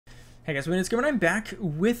Hey guys, it's Gamer and I'm back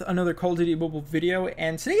with another Call of Duty mobile video,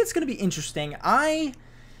 and today it's going to be interesting. I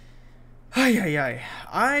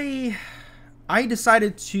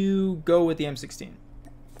decided to go with the M16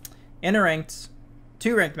 in a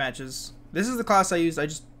two ranked matches. This is the class I used. I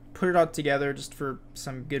just put it all together just for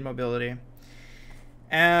some good mobility.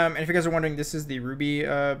 And if you guys are wondering, this is the Ruby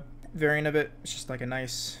variant of it. It's just like a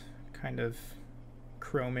nice kind of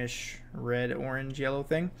chromish red, orange, yellow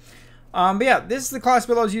thing. But yeah, this is the class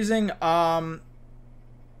build I was using.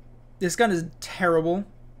 This gun is terrible.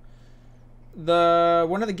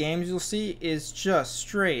 One of the games you'll see is just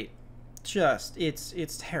straight,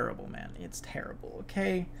 it's terrible, man. It's terrible.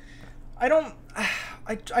 Okay, I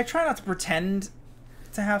try not to pretend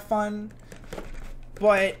to have fun,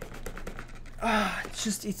 but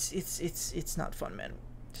it's not fun, man.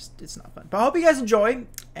 It's not fun. But I hope you guys enjoy,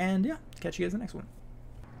 and yeah, catch you guys in the next one.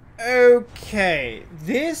 Okay,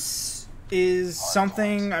 this is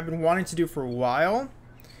something I've been wanting to do for a while,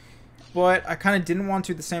 but I kind of didn't want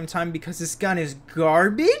to at the same time because this gun is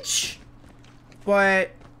garbage.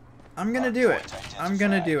 But I'm gonna do it. I'm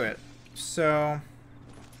gonna do it. So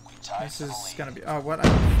this is gonna be. Oh, what? I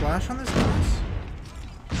have a flash on this class?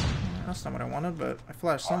 That's not what I wanted, but I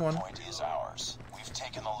flashed someone.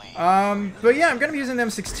 But yeah, I'm gonna be using the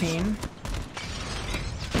M16.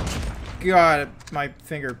 God, my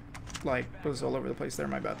finger like was all over the place there.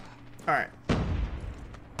 My bad. All right.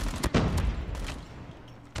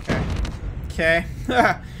 Okay.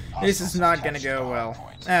 This is not gonna go well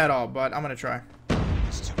at all, but I'm gonna try.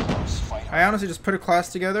 I honestly just put a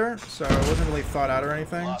class together, so it wasn't really thought out or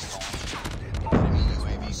anything.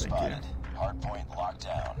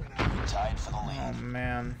 Oh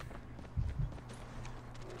man.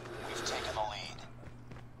 We've taken the lead.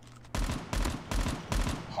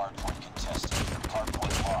 Hardpoint contested.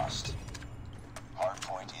 Hardpoint lost.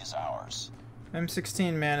 Hardpoint is ours.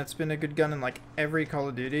 M16, man, it's been a good gun in like every Call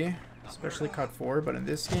of Duty, especially COD 4, but in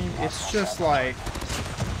this game, it's just like,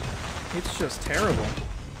 it's just terrible.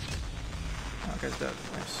 Oh, guy's dead.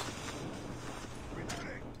 Nice.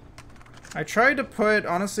 I tried to put,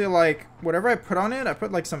 honestly, like, whatever I put on it, I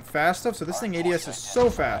put like some fast stuff, so this thing ADS is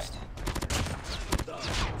so fast.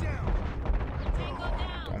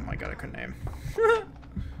 Oh my god, I couldn't aim.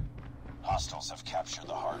 Hostiles have captured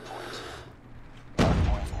the hardpoint.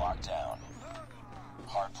 Hardpoint locked down.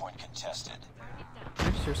 Hardpoint contested. Did I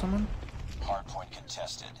just hear someone? Hardpoint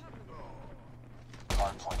contested.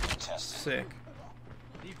 Hardpoint contested. Sick.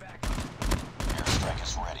 Airstrike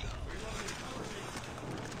is ready.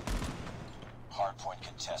 Hardpoint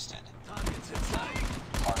contested.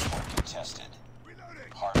 Hardpoint contested.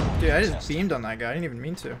 Hardpoint Dude, I just beamed on that guy. I didn't even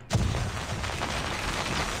mean to.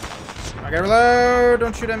 I gotta reload.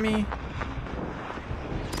 Don't shoot at me.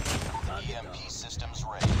 EMP systems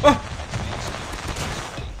ready. Oh!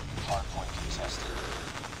 Hardpoint contested.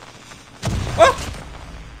 Oh!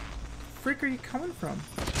 Freak are you coming from?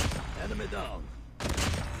 Enemy down.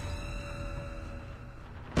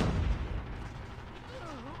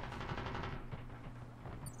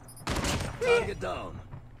 Target down.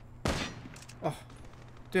 Oh,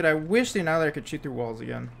 dude, I wish the Annihilator could shoot through walls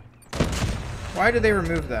again. Why did they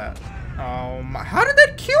remove that? Oh my! How did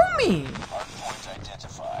that kill me? Hardpoint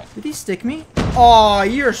identified. Did he stick me? Oh,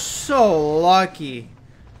 you're so lucky.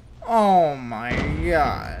 Oh my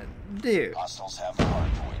god, dude. Hostiles have the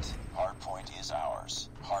hardpoint. Hardpoint is ours.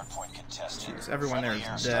 Hardpoint contested. Jeez, everyone there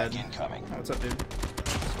is dead. Oh, what's up, dude?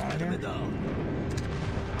 Here?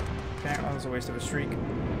 Okay, that was a waste of a streak.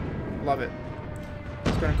 Love it.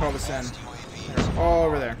 Let's go and call this in. They're all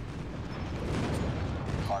over there.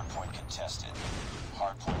 Hardpoint contested.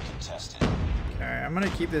 Hardpoint contested. Okay, I'm gonna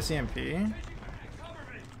keep this EMP.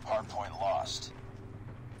 Hardpoint lost.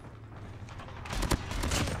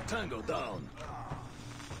 Tango down.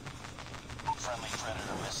 Friendly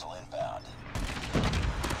Predator missile inbound.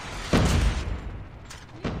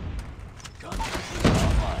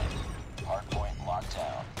 Online. Hardpoint locked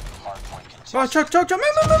down. Hardpoint contested. Oh, Chuck, move!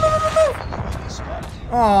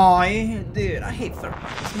 Oh, dude, I hate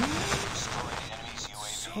thermites.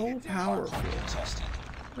 So powerful.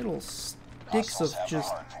 Little sticks of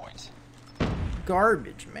just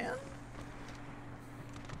garbage, man.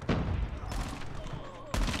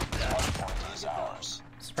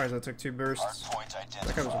 Surprised that took 2 bursts.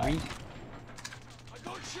 That guy was weak.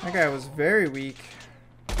 That guy was very weak.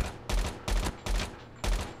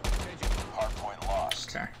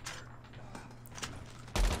 Okay.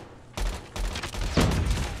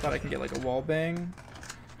 Thought I can get like a wall bang.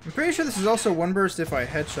 I'm pretty sure this is also 1 burst if I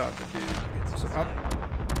headshot the dude. So up.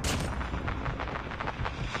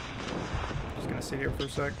 Just gonna sit here for a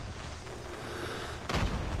sec.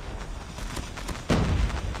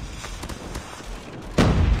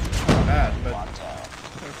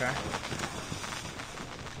 okay.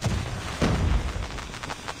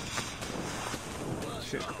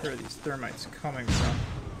 Shit, where are these thermites coming from?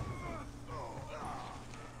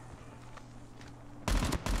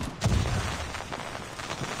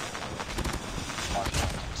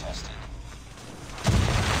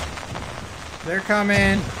 They're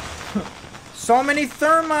coming. So many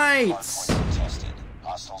thermites. Hardpoint contested.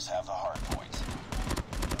 Hostiles have the hardpoint.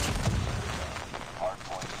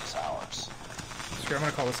 Hardpoint is ours. Sure, I'm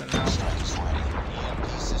gonna call this in now. Strike is ready.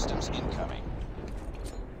 EMP systems incoming.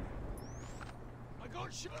 I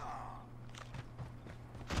got shot.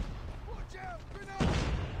 Watch out! Grenade!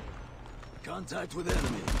 Contact with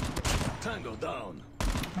enemy. Tango down.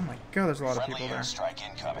 Oh my god, there's a lot of Friendly people there. airstrike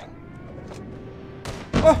incoming.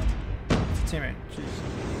 Oh! It's a teammate. Jeez.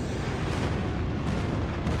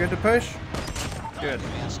 We good to push? Good.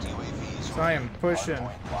 Advanced UAVs So I am pushing.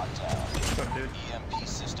 Hardpoint locked down. What's up, dude? EMP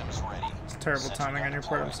systems ready. It's terrible timing on your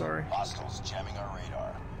part, I'm sorry. Hostiles jamming our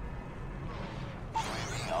radar.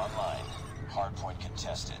 UAV online. Hardpoint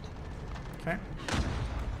contested. Okay.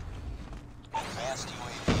 Advanced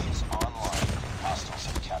UAVs online. Hostiles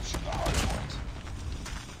have captured the hardpoint.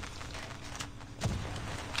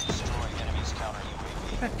 Destroy enemy's counter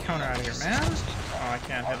UAV. Get that counter out of here, man. Oh, I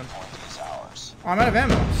can't hit him. Hardpoint is ours. Oh, I'm out of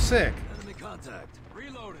ammo. Sick. Enemy contact.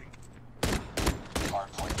 Reloading.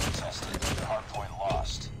 Hardpoint contested. Hardpoint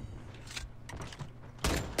lost.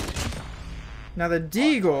 Now the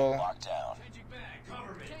Deagle Locked down.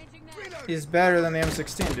 is better than the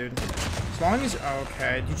M16, dude. As long as...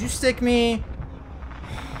 Okay, did you stick me?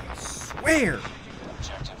 I swear.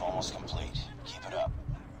 Objective almost complete. Keep it up.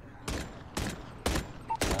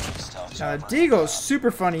 Now the Deagle is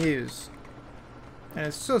super fun to use. And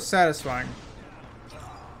it's so satisfying.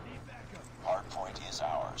 Hardpoint is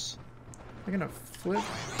ours. They're gonna flip.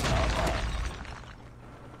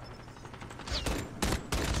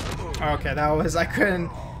 Okay, that was... I couldn't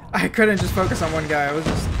just focus on one guy. I was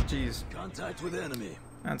just... Jeez. Contact with enemy.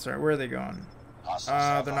 That's right. Where are they going?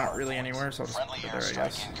 They're not really anywhere, so I'll just Friendly put it there, I airstrike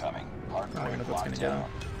guess. incoming. I don't even know Hardpoint if that's locked gonna get down.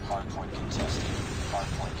 Hardpoint contested.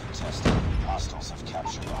 Hardpoint contested. Hostiles have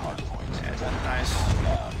captured the hardpoint. Yeah, that's nice. Pulling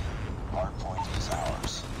down. Hardpoint is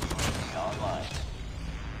ours. UAV online.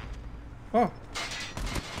 Oh.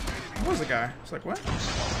 What was the guy? It's like, what?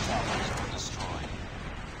 Destroyed.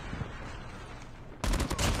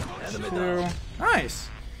 Enemy Two. down. Nice.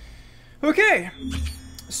 Okay.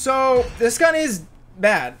 So, this gun is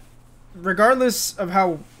bad. Regardless of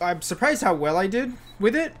how... I'm surprised how well I did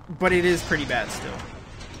with it, but it is pretty bad still.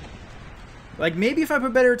 Like, maybe if I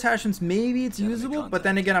put better attachments, maybe it's usable, but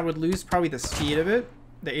then again, I would lose probably the speed of it.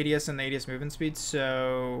 The ADS and the ADS movement speed,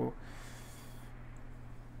 so...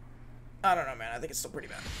 I don't know, man. I think it's still pretty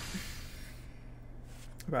bad.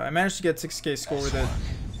 But I managed to get 6K score with it.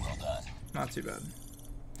 Well done. Not too bad.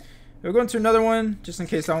 We'll go into another one, just in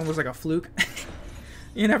case that one was like a fluke.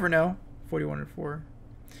 You never know. 41 and 4.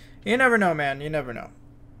 You never know, man. You never know.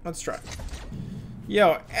 Let's try.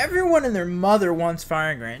 Yo, everyone and their mother wants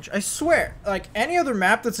firing range. I swear. Like, any other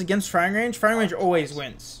map that's against firing range always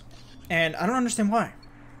wins. And I don't understand why.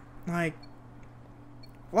 Like,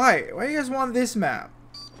 why? Why do you guys want this map?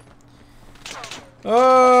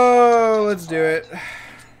 Oh, let's do it.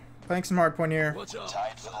 Playing some hardpoint here. Watch out.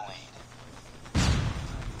 Tied for the lead.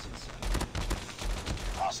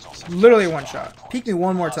 Hostiles have Literally captured one the shot. hardpoint. Peek me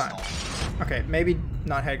one more time. Okay, maybe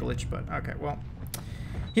not head glitch, but okay, well.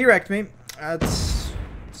 He wrecked me. That's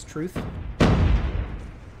truth.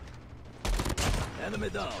 Enemy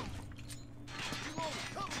down.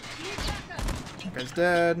 That guy's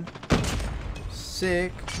dead.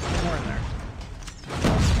 Sick. One more in there.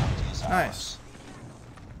 Hardpoint is Nice.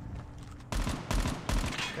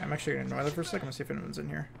 Okay, I'm actually gonna ignore that for a second. I'm gonna see if anyone's in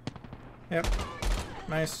here. Yep.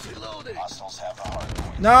 Nice. Reloading. Hostiles have the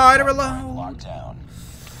hardpoint. No, I had to reload. Locked down.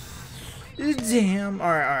 Damn.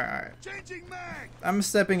 Alright. Changing mag. I'm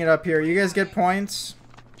stepping it up here. You guys get points.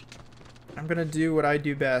 I'm gonna do what I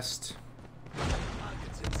do best.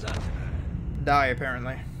 Targets inside. Die,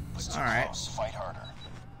 apparently. It's too Alright. close. Fight harder.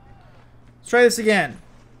 Let's try this again.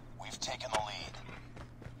 We've taken the lead.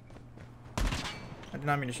 I did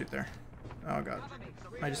not mean to shoot there. Oh god.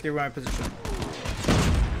 I just gave away my position.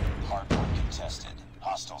 Hardpoint contested.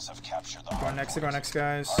 Hostiles have captured the Go next,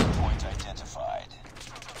 guys. Hardpoint identified.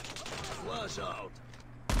 Flash out.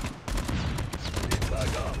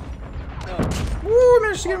 Back up. Woo, I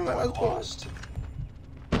managed to get him. That was Hardpoint cool. lost.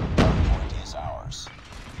 Hardpoint is ours.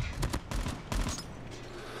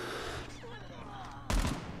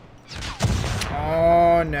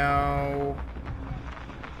 Oh no.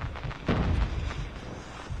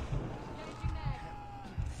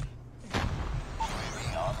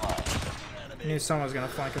 UAV online. I knew someone was gonna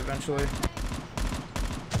flank eventually.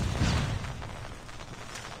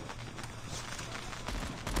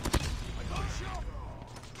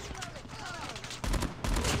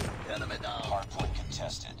 Enemy down. Hardpoint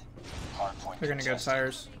contested. Hardpoint They're gonna go contested.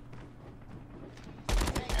 tires.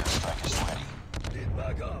 Airstrike is ready. Need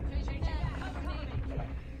back up.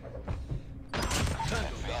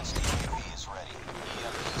 Advanced UAV is ready.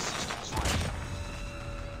 EMP systems ready.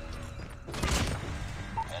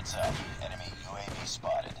 Heads up. Enemy UAV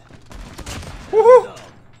spotted. Woohoo!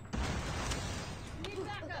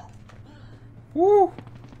 Down. Woo!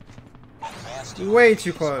 Advanced Way UAV too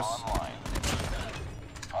is close. online.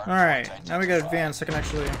 Alright, now we got advanced. I can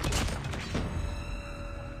actually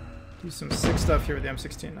do some sick stuff here with the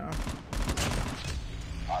M16 now.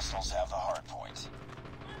 Hostiles have the hard point.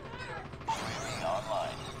 UAV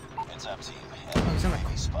online. Heads up, team. he's in the-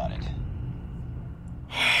 UAV spotted.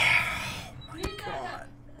 God.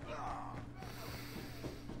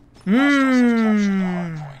 Hostiles have captured the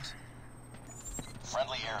hard point.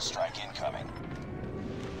 Friendly airstrike incoming.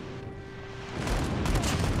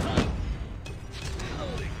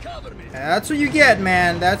 Holy, cover me. That's what you get,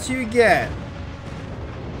 man. That's what you get.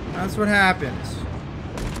 That's what happens.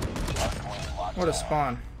 Hardpoint locked What a down.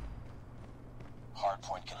 spawn.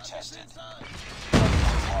 Hardpoint contested.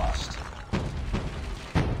 Hardpoint lost.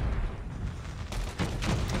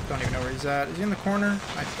 Don't even know where he's at. Is he in the corner?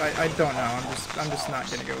 I don't know. I'm just not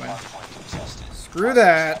gonna go in. Hardpoint contested. Screw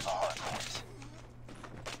that. Hostiles have the hardpoint.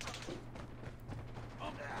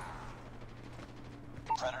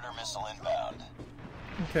 Predator missile inbound.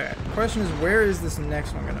 Okay. The question is, where is this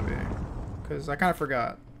next one gonna be? Because I kind of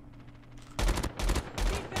forgot.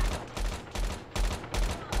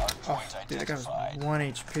 Oh, Hardpoint dude, that guy was identified. 1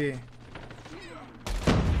 HP.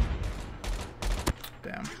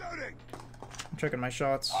 Damn. Reloading. I'm checking my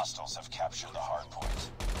shots. Hostiles have captured the hardpoint.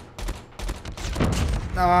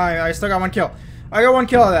 Oh, I still got 1 kill. I got 1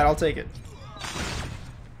 kill of that. I'll take it.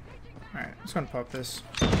 Alright, I'm just gonna pop this.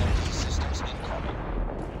 EMP systems incoming.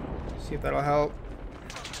 See if that'll help.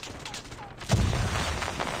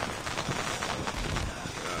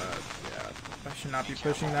 Yeah, I should not be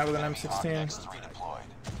pushing that with an M16. X3 deployed.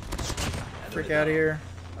 Freak out of here.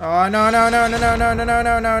 Oh, no, no, no, no, no, no, no, no,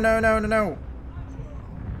 no, no, no, no, no, no.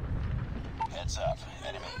 Heads up.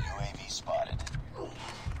 Enemy UAV spotted.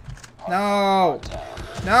 No.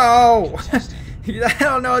 Down. No. I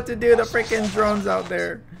don't know what to do. The freaking drone's out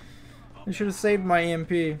there. I should have saved my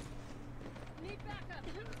EMP.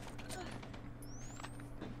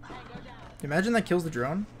 Imagine that kills the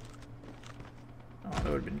drone. Oh, that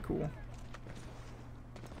would have been cool.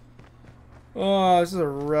 Oh, this is a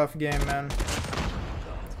rough game, man.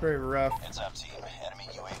 It's very rough. Heads up, team. Enemy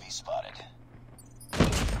UAV spotted.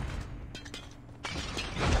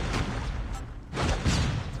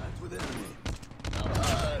 Times with enemy.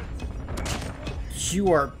 Alright.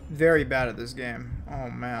 You are very bad at this game. Oh,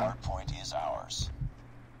 man. Hardpoint is ours.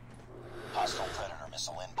 Hostile Predator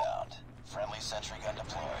missile inbound. Friendly sentry gun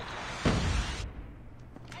deployed.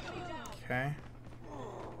 Okay.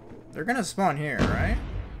 They're gonna spawn here, right?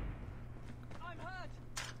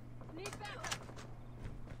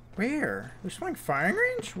 Where? They're spawning firing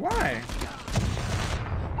range? Why?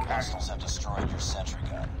 Hostiles have destroyed your sentry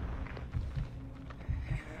gun.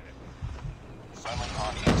 Friendly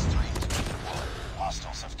X3 has been deployed.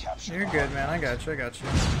 Hostiles have captured. You're the good, man. I got you. I got you.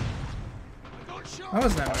 That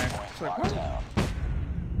was an enemy. hardpoint. It's like, Locked what? down.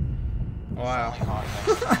 Wow.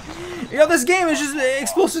 Friendly X3 You know, this game is just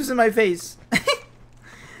explosives in my face.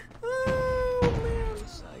 Oh, man.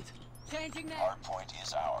 Sight. hardpoint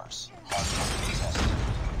is ours. Hardpoint contested.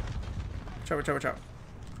 Watch out, watch out, watch out.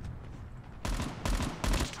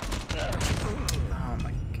 Oh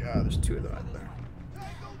my god, there's 2 of them out there.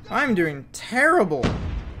 I'm doing terrible.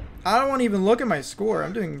 I don't want to even look at my score.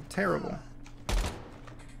 I'm doing terrible.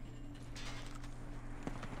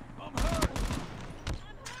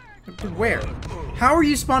 Dude, where? How are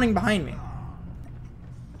you spawning behind me?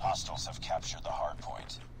 Hostiles have captured the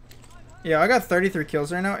hardpoint. Yeah, I got 33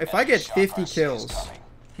 kills right now. If I get 50 RC is kills coming.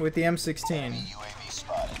 with the M16, UAV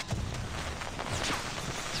spotted.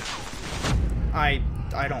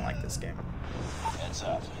 I don't like this game. Heads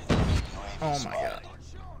up. Enemy UAV Oh my spotted. god.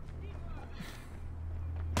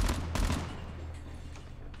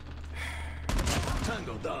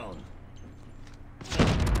 Tango down.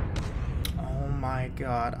 Oh my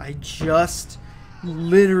god. I just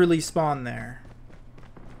literally spawned there.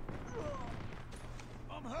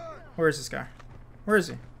 I'm hurt. Where is this guy? Where is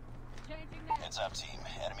he? Heads up, team.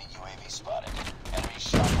 Enemy UAV spotted. Enemy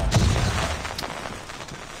shot RC is coming.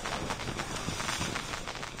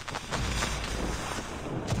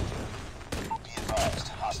 Be advised.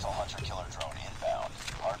 Hostile hunter-killer drone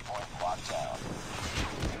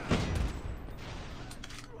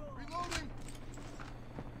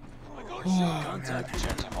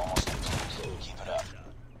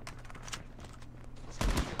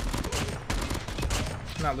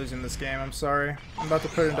I'm not losing this game. I'm sorry. I'm about to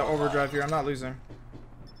put it into overdrive here. I'm not losing.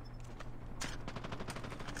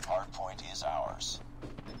 Hardpoint is ours.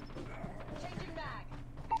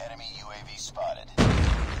 Enemy UAV spotted.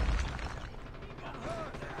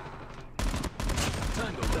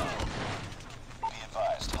 Tango down. Be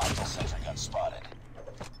advised, hostile sentry gun spotted.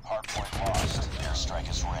 Hardpoint lost. Airstrike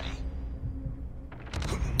is ready.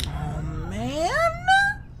 Oh, man.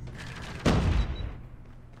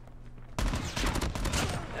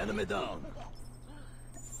 Enemy down.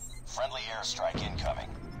 Friendly airstrike incoming.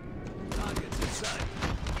 Targets in sight.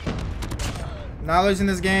 Not losing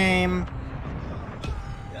this game.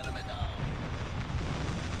 Enemy down.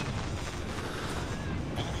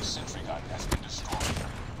 Enemy sentry gun has been destroyed.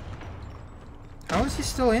 How is he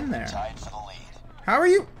still in there? Tied for the lead. How are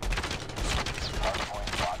you?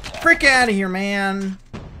 Hardpoint locked down. Frick out of here, man.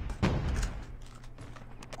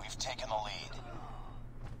 We've taken the lead.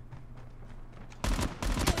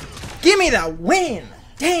 Give me that win.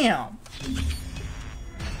 Damn.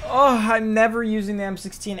 Oh, I'm never using the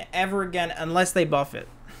M16 ever again unless they buff it.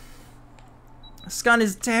 This gun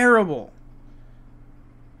is terrible.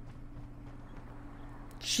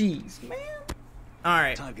 Jeez, man.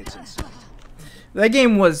 Alright. Targets in sight. That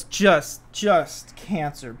game was just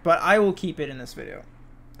cancer, but I will keep it in this video.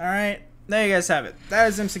 Alright, there you guys have it. That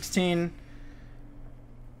is M16.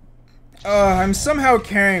 I'm somehow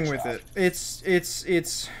carrying with it.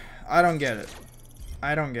 It's, I don't get it.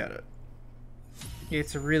 I don't get it.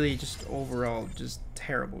 It's a really just overall just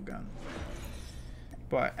terrible gun.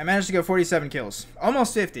 But I managed to go 47 kills.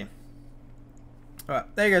 Almost 50.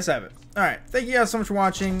 Alright, there you guys have it. Alright, thank you guys so much for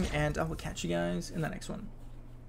watching, and I will catch you guys in the next one.